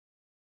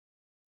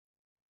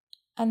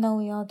I know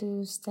we all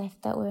do stuff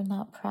that we're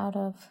not proud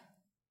of.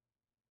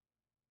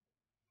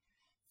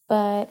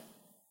 But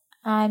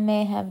I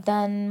may have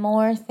done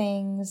more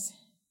things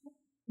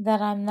that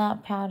I'm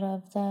not proud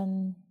of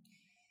than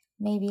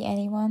maybe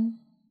anyone.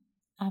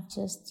 I've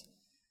just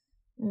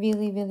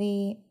really,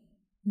 really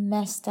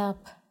messed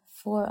up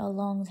for a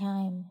long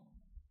time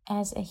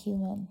as a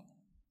human.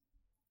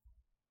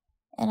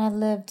 And I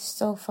lived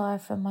so far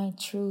from my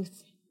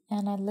truth.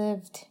 And I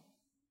lived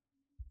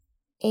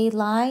a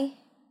lie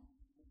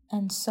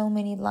and so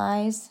many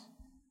lies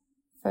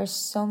for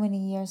so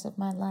many years of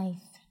my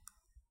life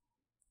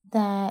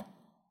that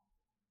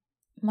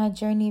my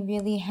journey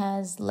really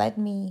has led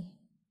me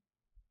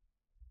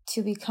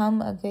to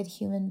become a good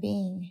human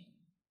being.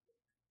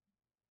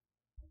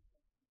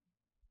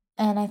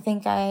 And I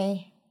think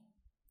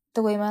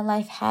the way my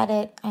life had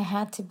it, I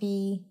had to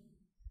be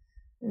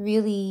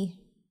really,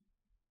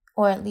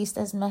 or at least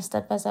as messed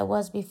up as I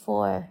was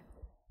before,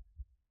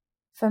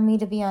 for me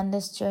to be on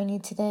this journey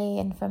today,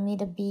 and for me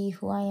to be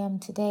who I am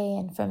today,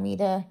 and for me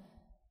to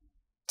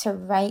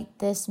write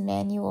this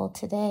manual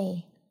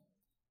today,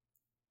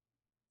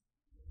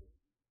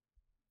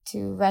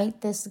 to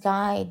write this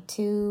guide,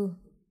 to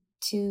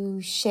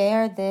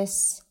share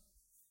this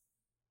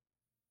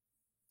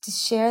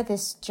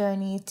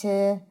journey,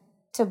 to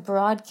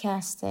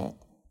broadcast it.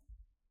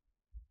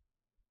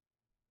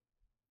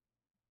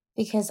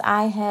 Because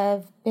I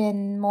have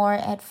been more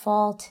at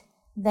fault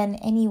than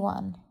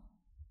anyone.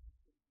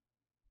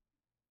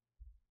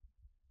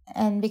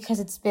 And because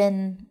it's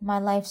been my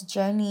life's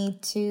journey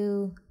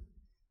to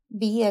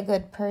be a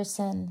good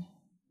person,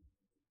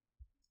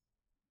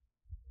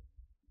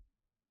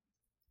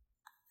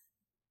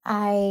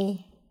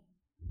 I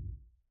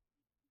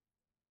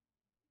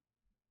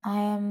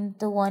am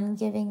the one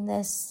giving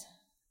this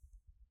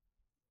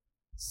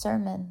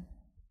sermon.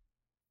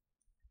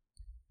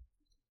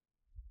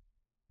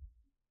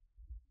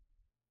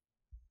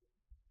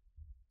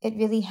 It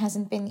really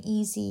hasn't been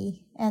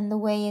easy, and the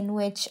way in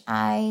which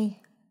I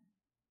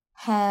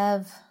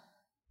have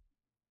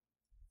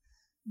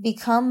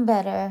become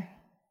better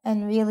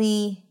and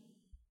really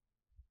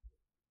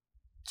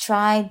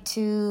tried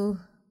to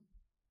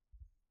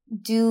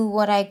do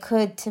what I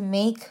could to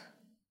make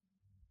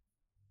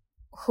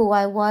who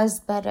I was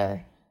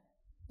better,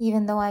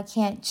 even though I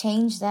can't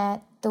change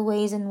that, the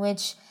ways in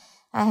which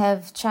I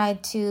have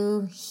tried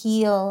to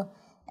heal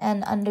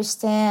and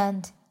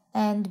understand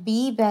and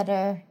be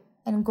better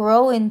and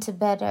grow into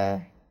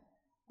better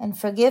and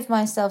forgive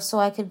myself so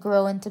I could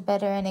grow into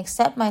better and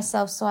accept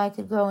myself so I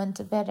could grow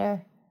into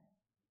better.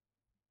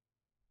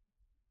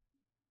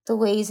 The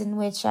ways in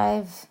which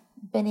I've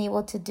been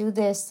able to do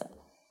this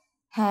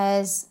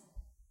has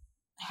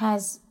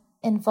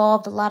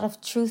involved a lot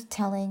of truth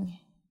telling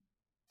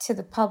to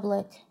the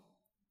public.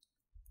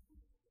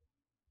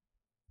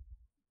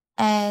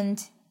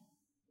 And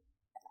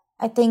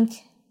I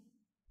think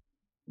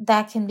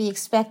that can be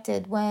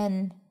expected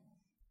when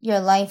your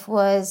life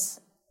was,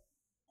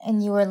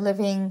 and you were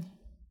living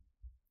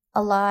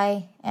a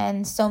lie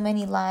and so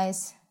many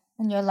lies,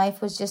 and your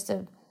life was just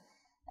a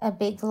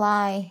big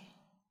lie.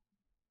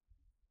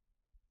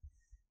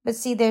 But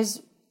see,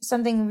 there's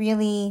something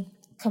really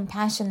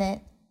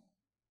compassionate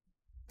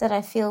that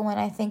I feel when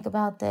I think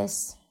about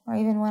this, or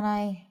even when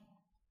I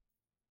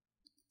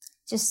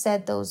just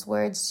said those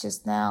words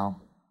just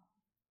now,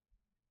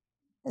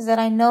 is that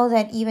I know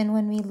that even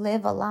when we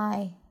live a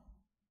lie,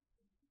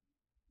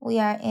 we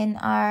are in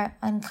our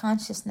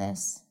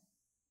unconsciousness.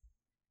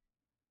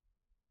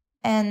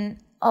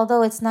 And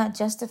although it's not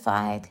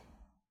justified,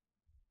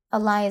 a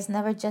lie is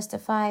never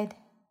justified,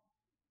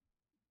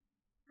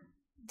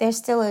 there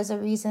still is a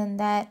reason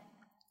that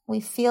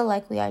we feel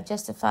like we are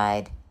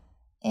justified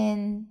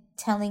in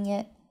telling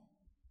it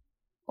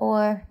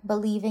or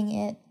believing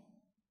it.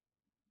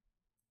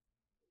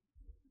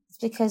 It's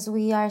because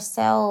we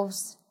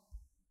ourselves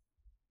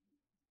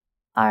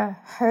are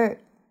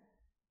hurt,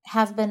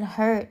 have been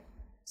hurt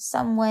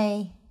some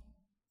way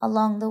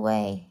along the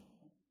way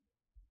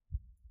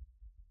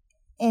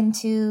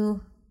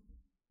into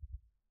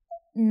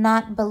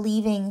not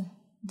believing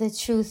the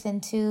truth,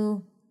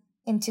 into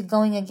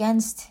going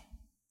against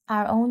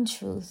our own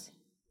truth.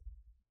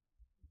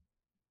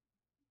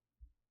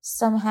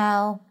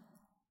 Somehow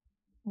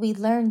we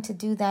learn to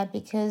do that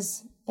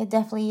because it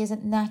definitely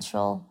isn't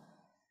natural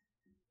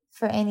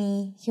for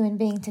any human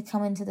being to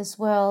come into this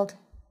world.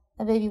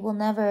 A baby will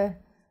never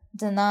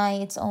deny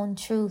its own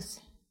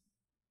truth.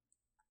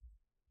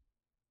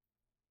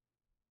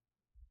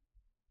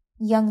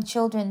 Young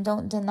children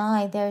don't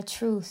deny their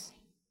truth.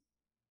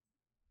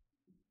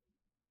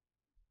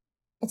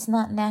 It's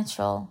not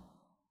natural.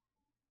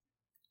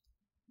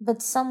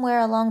 But somewhere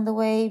along the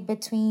way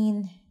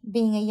between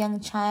being a young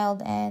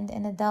child and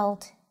an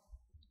adult,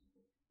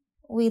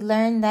 we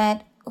learn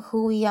that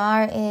who we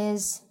are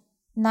is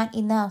not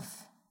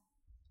enough,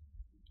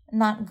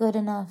 not good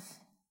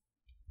enough.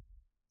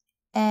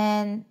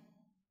 And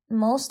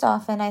most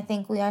often, I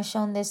think we are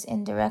shown this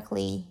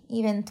indirectly,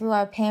 even through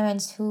our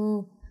parents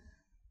who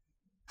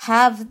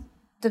have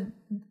the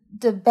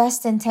the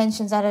best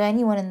intentions out of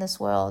anyone in this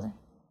world,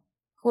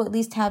 who at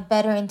least have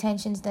better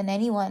intentions than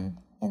anyone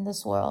in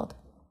this world.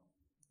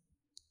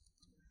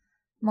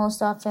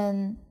 Most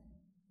often,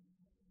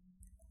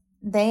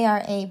 they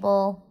are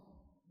able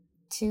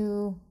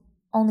to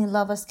only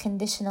love us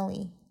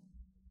conditionally.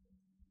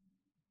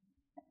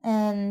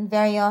 And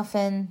very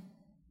often,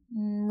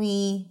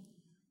 we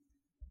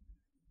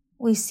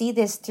see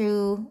this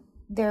through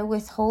their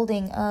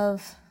withholding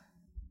of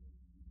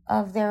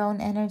their own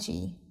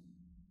energy.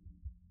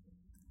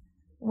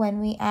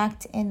 When we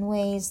act in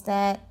ways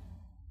that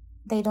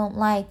they don't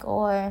like,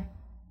 or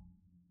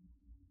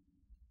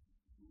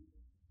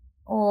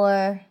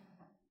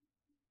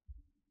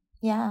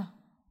yeah.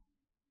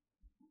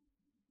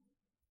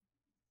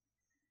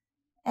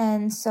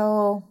 And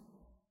so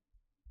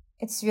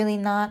it's really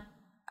not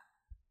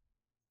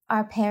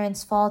our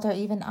parents' fault, or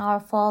even our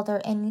fault,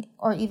 or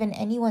even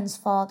anyone's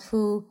fault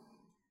who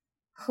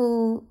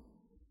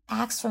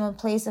acts from a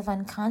place of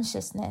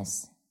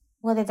unconsciousness,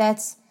 whether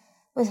that's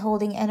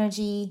withholding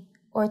energy,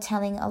 or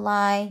telling a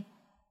lie,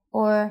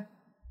 or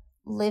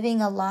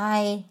living a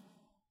lie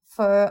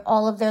for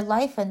all of their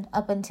life and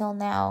up until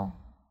now.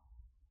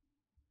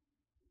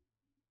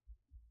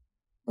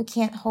 We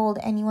can't hold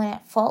anyone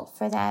at fault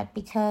for that,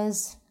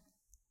 because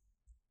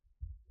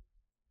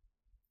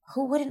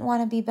who wouldn't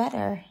want to be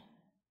better?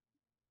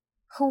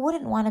 Who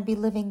wouldn't want to be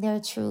living their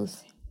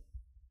truth?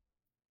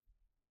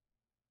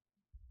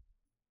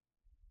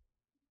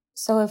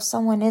 So if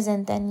someone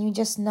isn't, then you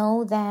just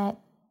know that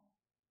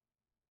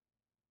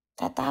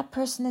that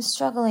person is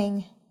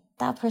struggling.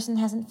 That person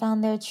hasn't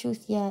found their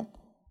truth yet.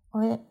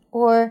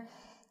 Or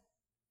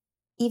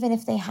even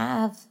if they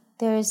have,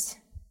 there's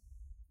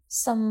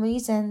some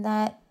reason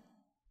that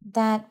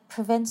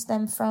prevents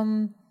them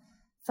from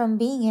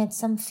being it,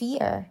 some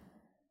fear.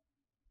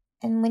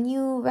 And when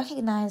you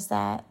recognize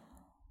that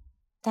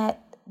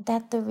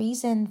the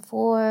reason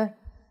for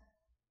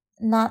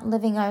not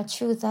living our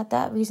truth,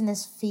 that reason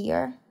is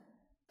fear,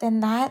 then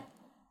that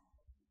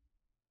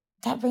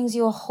brings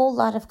you a whole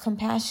lot of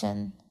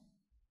compassion.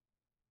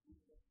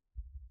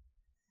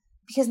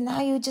 Because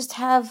now you just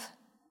have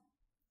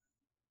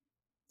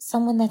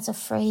someone that's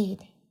afraid.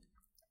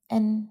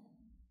 And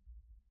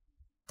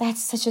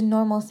that's such a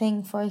normal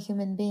thing for a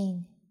human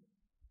being.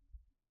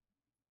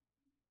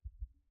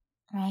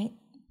 Right?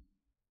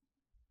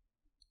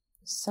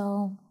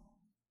 So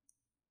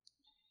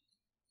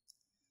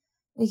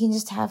we can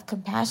just have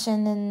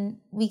compassion, and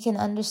we can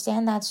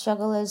understand that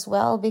struggle as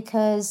well,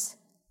 because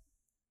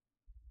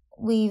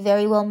we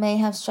very well may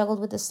have struggled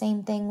with the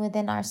same thing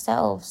within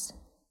ourselves.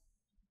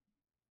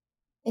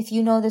 If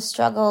you know the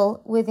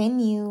struggle within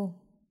you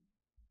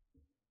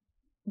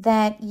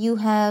that you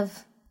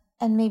have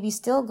and maybe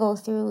still go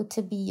through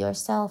to be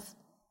yourself,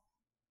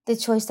 the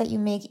choice that you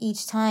make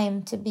each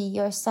time to be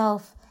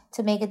yourself,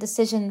 to make a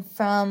decision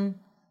from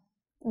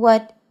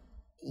what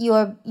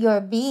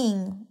your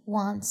being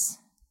wants,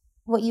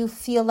 what you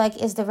feel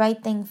like is the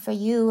right thing for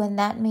you, and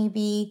that may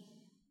be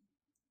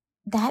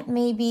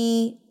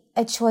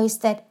a choice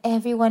that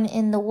everyone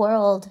in the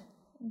world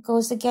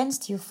goes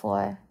against you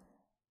for.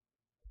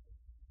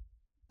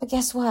 But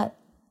guess what?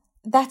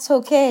 That's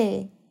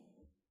okay.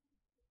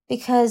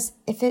 Because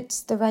if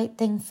it's the right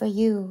thing for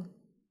you,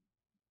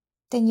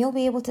 then you'll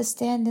be able to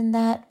stand in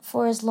that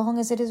for as long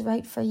as it is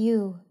right for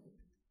you.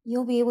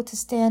 You'll be able to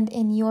stand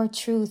in your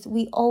truth.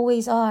 We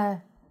always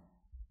are.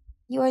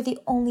 You are the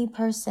only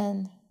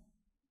person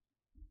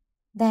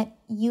that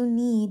you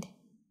need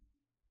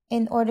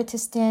in order to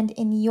stand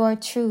in your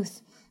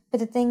truth. But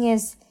the thing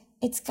is,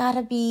 it's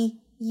gotta be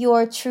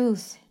your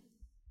truth.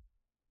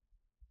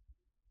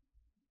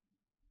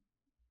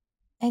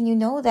 And you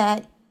know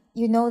that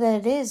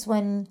it is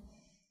when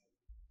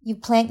you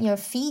plant your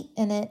feet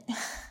in it.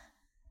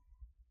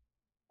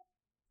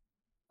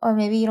 Or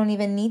maybe you don't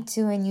even need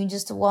to, and you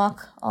just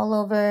walk all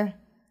over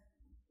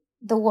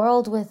the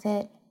world with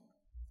it.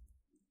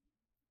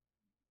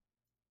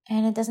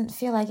 And it doesn't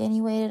feel like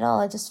any weight at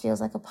all. It just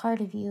feels like a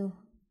part of you.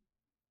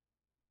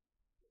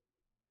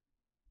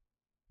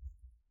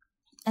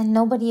 And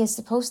nobody is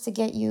supposed to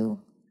get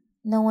you.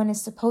 No one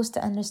is supposed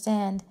to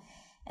understand.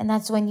 And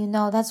that's when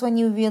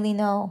you really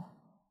know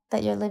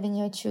that you're living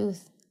your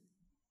truth.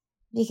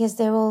 Because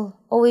there will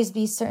always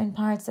be certain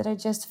parts that are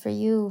just for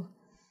you.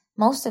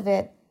 Most of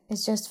it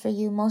is just for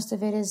you. Most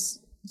of it is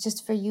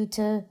just for you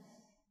to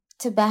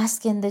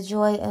bask in the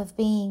joy of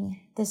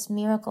being this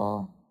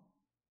miracle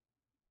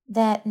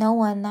that no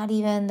one, not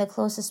even the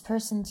closest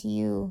person to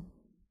you,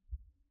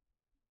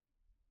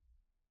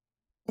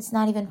 it's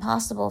not even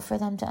possible for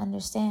them to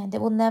understand. It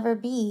will never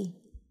be.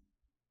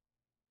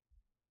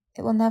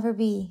 It will never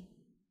be.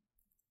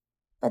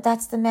 But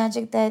that's the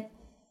magic that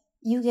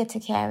you get to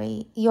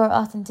carry, your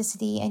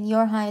authenticity and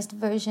your highest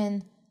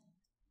version.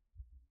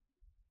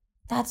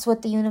 That's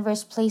what the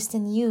universe placed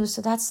in you.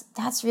 So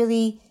that's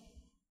really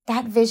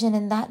that vision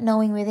and that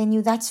knowing within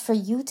you. That's for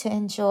you to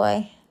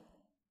enjoy.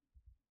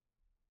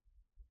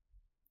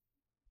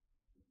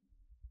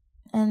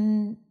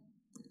 And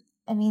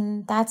I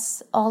mean,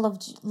 that's all of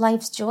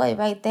life's joy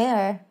right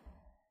there.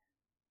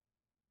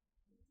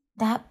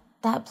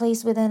 that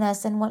place within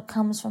us and what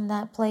comes from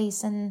that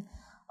place, and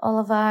all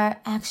of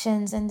our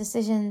actions and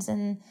decisions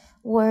and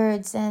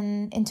words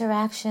and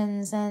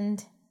interactions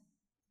and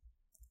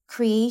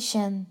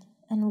creation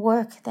and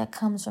work that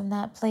comes from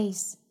that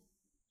place,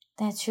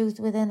 that truth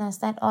within us,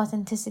 that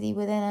authenticity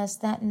within us,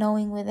 that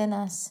knowing within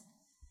us,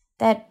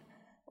 that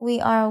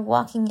we are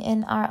walking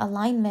in our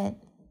alignment.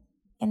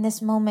 In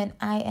this moment,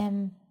 I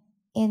am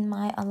in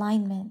my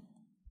alignment.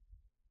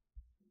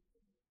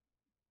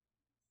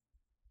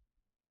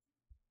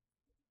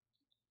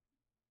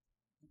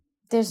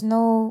 There's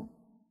no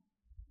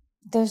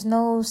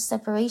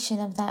separation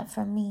of that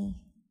from me.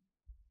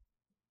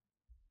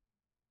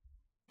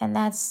 And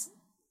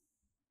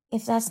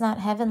if that's not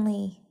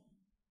heavenly,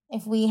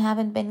 if we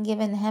haven't been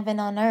given heaven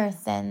on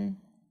earth, then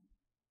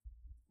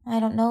I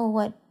don't know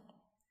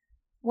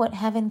what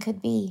heaven could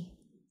be.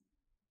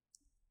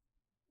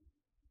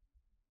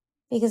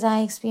 Because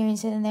I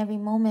experience it in every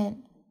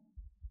moment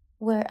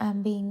where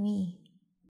I'm being me.